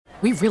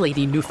We really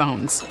need new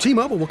phones.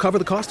 T-Mobile will cover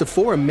the cost of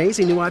 4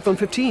 amazing new iPhone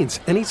 15s,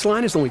 and each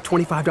line is only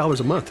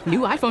 $25 a month. New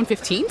iPhone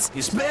 15s?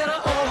 It's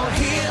better over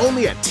here.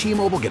 Only at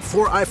T-Mobile, get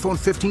 4 iPhone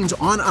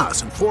 15s on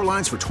us and 4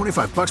 lines for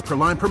 $25 per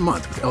line per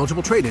month with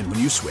eligible trade-in when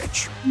you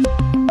switch.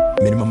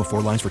 Minimum of 4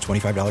 lines for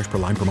 $25 per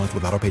line per month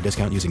with autopay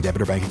discount using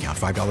debit or bank account.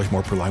 $5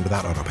 more per line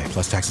without autopay,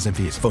 plus taxes and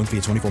fees. Phone fee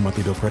at 24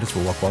 monthly bill credits for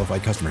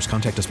well-qualified customers.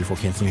 Contact us before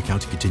canceling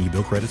account to continue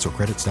bill credits or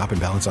credit stop and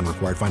balance on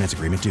required finance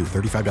agreement due.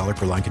 $35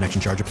 per line connection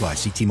charge applies.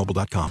 See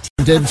T-Mobile.com.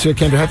 David Sir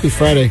Kendra, happy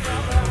Friday.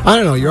 I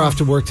don't know, you're off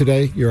to work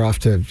today. You're off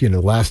to,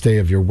 last day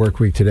of your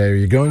work week today. Are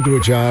you going to a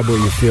job where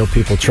you feel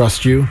people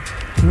trust you?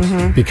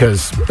 Mm-hmm.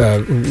 Because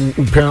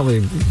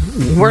apparently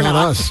we're not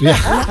us.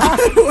 Yeah.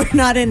 We're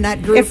not in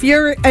that group. If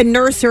you're a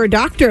nurse or a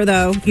doctor,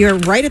 though, you're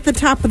right at the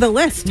top of the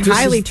list.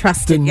 Highly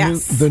trusted,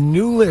 yes. The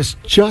new list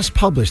just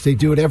published. They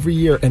do it every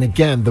year. And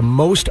again, the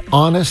most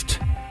honest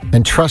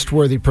and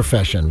trustworthy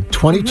profession,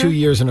 22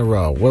 years in a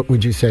row. What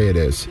would you say it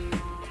is?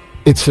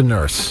 It's a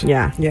nurse.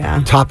 Yeah.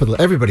 Top of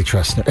the everybody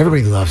trusts.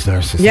 Everybody loves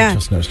nurses. Yeah. They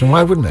trust nurses. And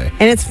why wouldn't they?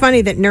 And it's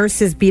funny that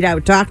nurses beat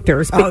out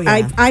doctors. But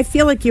I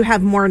feel like you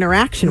have more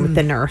interaction with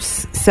the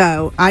nurse.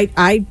 So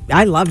I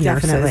love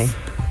Definitely. nurses.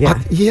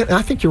 Yeah,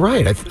 I think you're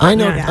right. I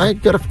know. Yeah. I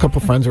got a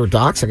couple friends who are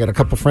docs. I got a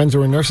couple friends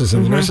who are nurses,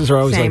 and the nurses are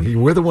always Same. like,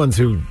 "We're the ones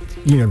who,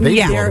 they do all the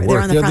they're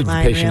work. on the They're front the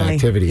line, patient really.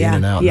 activity in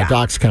and out. Yeah. And the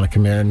docs kind of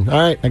come in.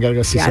 All right, I got to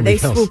go see somebody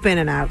they else. swoop in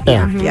and out.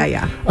 Yeah.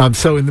 Yeah.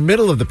 So in the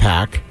middle of the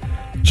pack,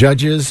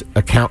 judges,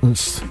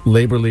 accountants,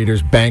 labor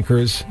leaders,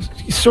 bankers,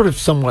 sort of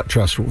somewhat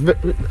trustworthy.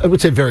 I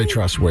would say very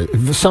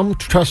trustworthy. Some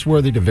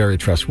trustworthy to very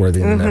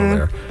trustworthy in the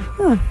middle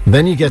there.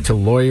 Then you get to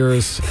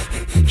lawyers,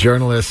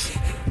 journalists,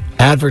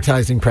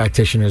 advertising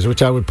practitioners,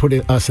 which I would put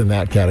us in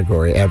that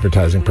category,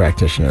 advertising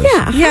practitioners.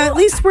 Yeah, at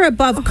least we're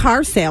above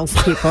car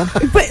salespeople.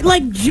 But,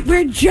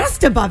 we're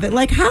just above it.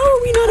 Like, how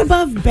are we not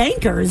above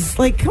bankers?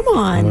 Like, come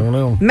on. I don't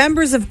know.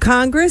 Members of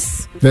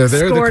Congress They're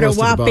scored a close to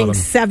the whopping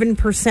bottom.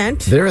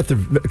 7%. They're at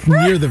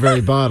near the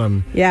very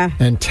bottom. Yeah.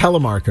 And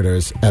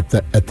telemarketers at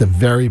the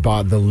very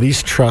bottom, the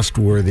least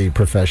trustworthy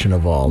profession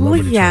of all. Well,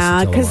 Nobody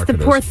yeah, trusts because the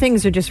telemarketers. poor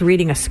things are just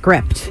reading a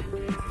script.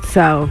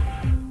 So,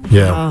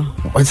 Yeah.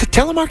 Is it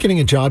telemarketing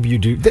a job you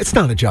do? It's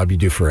not a job you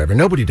do forever.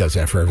 Nobody does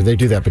that forever. They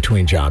do that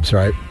between jobs,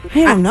 right?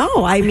 I don't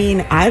know. I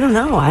mean, I don't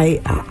know.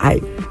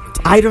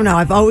 I don't know.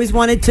 I've always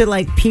wanted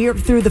to peer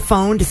through the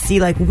phone to see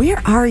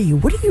where are you?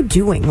 What are you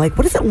doing? What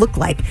does it look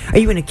like? Are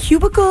you in a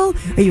cubicle?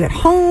 Are you at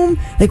home?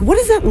 What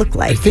does that look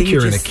like? I think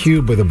you're in a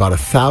cube with about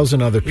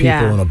 1,000 other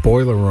people in a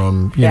boiler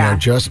room, you know,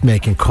 just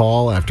making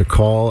call after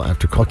call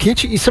after call.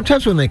 Can't you?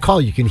 Sometimes when they call,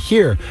 you can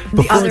hear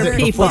before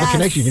the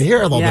connection, you can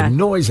hear all the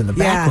noise in the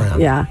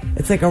background. Yeah.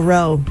 It's like a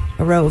row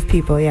of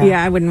people. Yeah.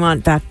 Yeah, I wouldn't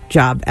want that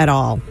job at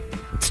all.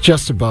 It's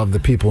just above the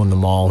people in the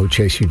mall who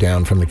chase you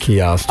down from the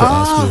kiosk to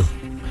ask you.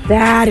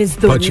 That is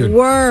the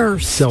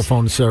worst. Cell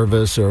phone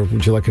service, or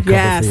would you like a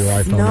cover for your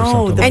iPhone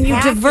or something? And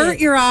you divert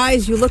your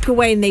eyes, you look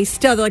away, and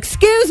they're like,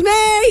 "Excuse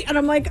me," and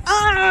I'm like,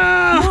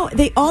 "Ah!" No,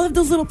 they all have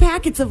those little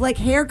packets of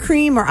hair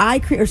cream or eye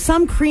cream or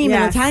some cream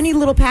in a tiny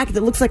little packet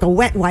that looks like a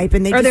wet wipe,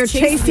 and they're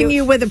chasing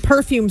you with a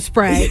perfume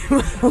spray.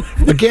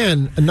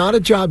 Again, not a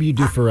job you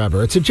do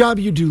forever. It's a job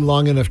you do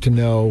long enough to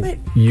know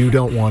you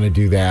don't want to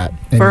do that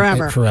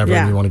forever,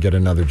 and you want to get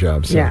another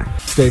job. So, yeah.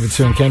 It's David,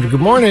 Sue, and Kendra. Good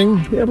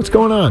morning. Yeah, what's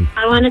going on?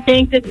 I want to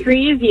thank the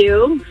three of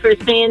you for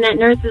saying that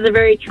nurses are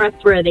very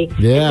trustworthy.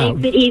 Yeah. It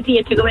makes it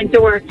easier to go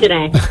into work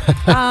today.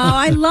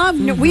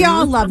 We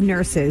all love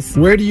nurses.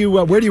 Where do you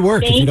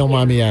work, if you don't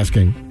mind me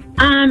asking?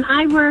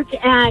 I work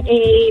at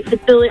a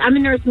facility. I'm a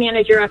nurse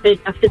manager up at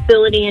a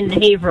facility in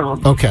Haverhill.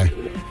 Okay.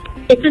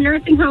 It's a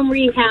nursing home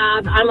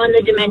rehab. I'm on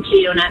the dementia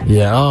unit.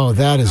 Yeah. Oh,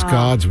 that is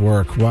God's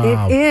work.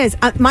 Wow. It is.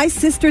 My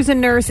sister's a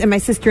nurse, and my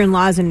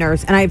sister-in-law is a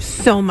nurse, and I have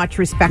so much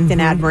respect and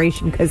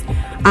admiration because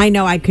I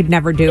know I could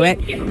never do it.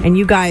 And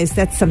you guys,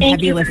 that's some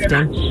heavy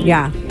lifting.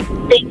 Yeah.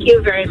 Thank you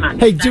very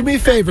much. Hey, do me a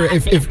favor,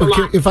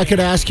 if I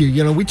could ask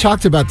you, we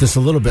talked about this a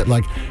little bit.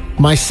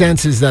 My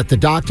sense is that the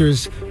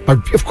doctors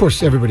are, of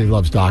course, everybody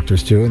loves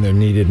doctors too, and they're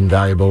needed and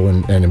valuable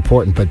and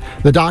important. But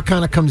the doc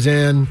kind of comes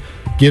in,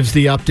 gives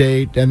the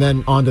update, and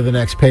then on to the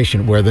next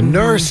patient, where the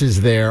nurse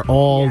is there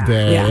all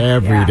day,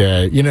 every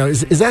day.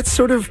 Is that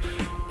sort of...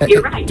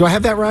 You're right. Do I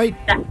have that right?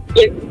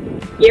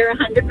 You're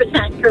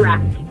 100%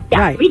 correct. Yeah,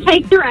 right. We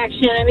take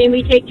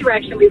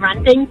direction. We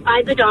run things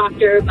by the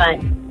doctor,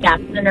 but yes,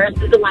 the nurse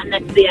is the one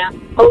that's there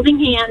holding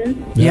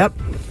hands. Yep.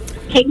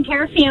 Taking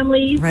care of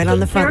families. Right on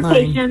the front line.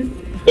 Patients.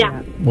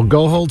 Yeah. Well,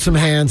 go hold some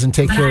hands and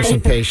take care of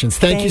some patients.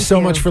 Thank you so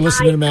much for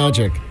listening to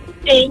Magic.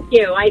 Thank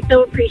you. I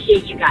so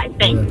appreciate you guys.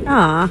 Thanks.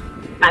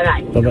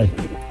 Bye-bye. Bye-bye.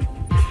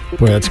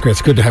 Boy, that's great.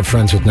 It's good to have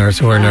friends with nurses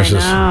who are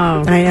nurses.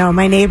 I know.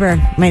 My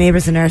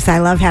neighbor's a nurse. I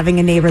love having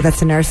a neighbor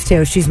that's a nurse,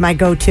 too. She's my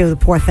go-to, the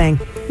poor thing.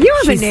 You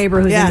have a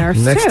neighbor who's a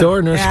nurse, Next too.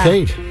 door, Nurse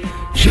Kate.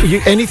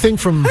 Anything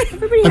from...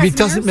 it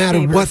doesn't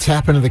matter what's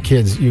happened to the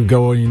kids. You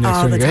go in your next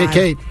door and you go, "Hey,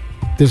 Kate,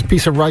 there's a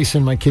piece of rice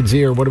in my kid's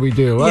ear. What do we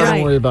do? Yeah.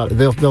 Don't worry about it.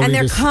 They'll And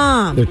they're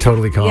calm. They're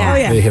totally calm. Yeah. Oh,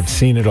 yeah. They have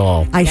seen it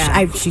all.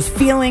 She's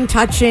feeling,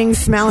 touching,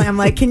 smelling. I'm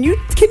like, can you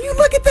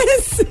look at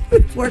this?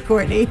 Poor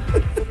Courtney.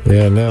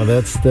 Yeah, no,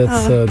 that's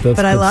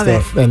but I love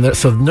stuff. And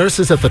so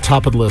nurses at the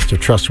top of the list of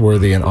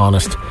trustworthy and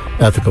honest,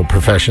 ethical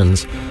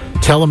professions.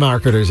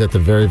 Telemarketers at the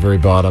very, very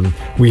bottom.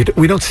 We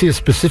don't see a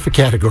specific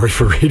category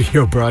for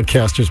radio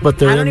broadcasters, but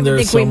they're I don't in even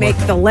there think we make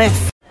the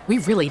list. We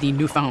really need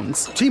new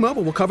phones.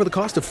 T-Mobile will cover the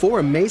cost of 4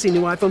 amazing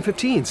new iPhone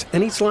 15s,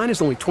 and each line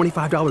is only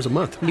 $25 a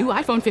month. New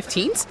iPhone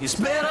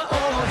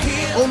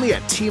 15s? Only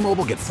at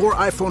T-Mobile, get 4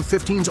 iPhone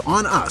 15s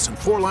on us and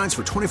 4 lines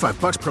for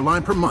 $25 per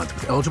line per month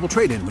with eligible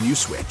trade-in when you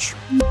switch.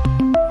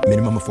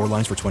 Minimum of 4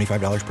 lines for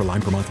 $25 per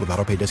line per month with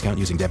autopay discount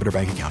using debit or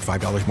bank account.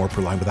 $5 more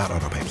per line without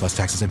autopay, plus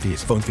taxes and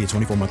fees. Phone fee at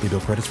 24 monthly bill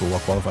credits for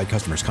well-qualified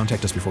customers.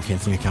 Contact us before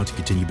canceling account to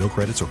continue bill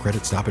credits or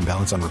credit stop and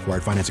balance on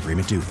required finance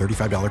agreement due.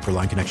 $35 per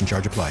line connection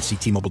charge applies. See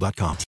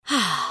T-Mobile.com.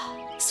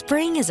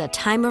 Spring is a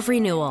time of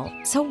renewal,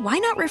 so why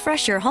not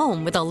refresh your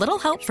home with a little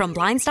help from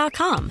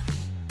Blinds.com?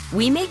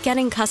 We make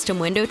getting custom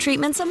window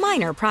treatments a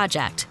minor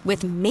project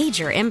with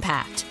major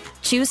impact.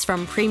 Choose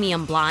from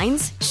premium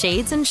blinds,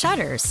 shades, and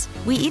shutters.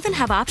 We even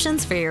have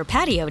options for your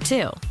patio,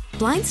 too.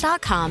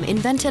 Blinds.com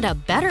invented a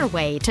better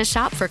way to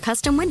shop for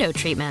custom window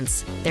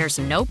treatments. There's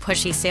no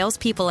pushy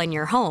salespeople in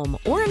your home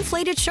or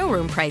inflated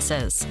showroom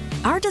prices.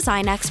 Our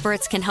design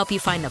experts can help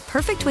you find the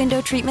perfect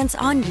window treatments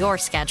on your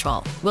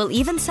schedule. We'll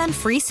even send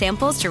free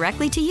samples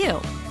directly to you.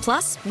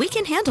 Plus, we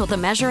can handle the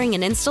measuring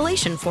and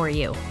installation for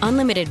you.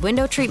 Unlimited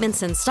window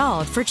treatments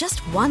installed for just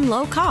one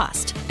low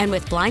cost. And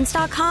with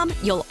Blinds.com,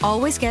 you'll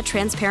always get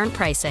transparent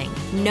pricing.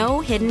 No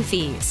hidden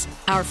fees.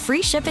 Our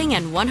free shipping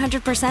and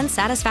 100%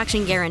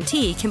 satisfaction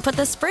guarantee can put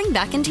the spring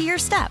back into your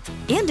step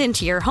and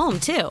into your home,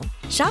 too.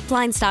 Shop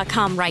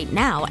Blinds.com right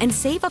now and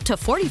save up to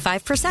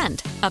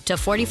 45%. Up to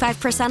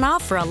 45%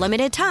 off for a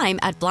limited time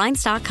at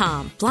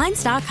Blinds.com.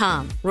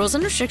 Blinds.com. Rules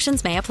and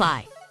restrictions may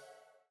apply.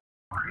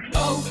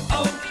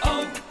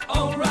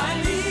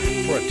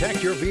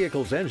 Protect your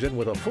vehicle's engine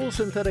with a full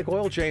synthetic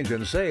oil change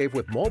and save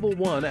with Mobil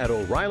 1 at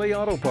O'Reilly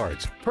Auto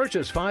Parts.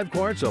 Purchase 5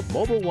 quarts of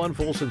Mobil 1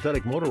 full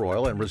synthetic motor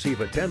oil and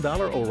receive a $10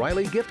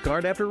 O'Reilly gift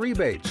card after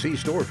rebate. See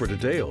store for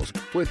details.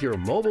 With your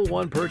Mobil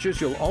 1 purchase,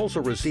 you'll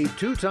also receive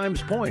 2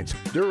 times points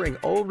during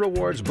O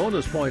Rewards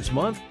Bonus Points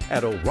Month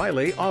at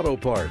O'Reilly Auto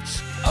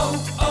Parts.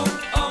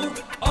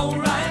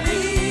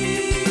 O'Reilly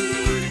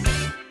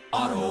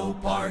Auto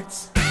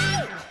Parts.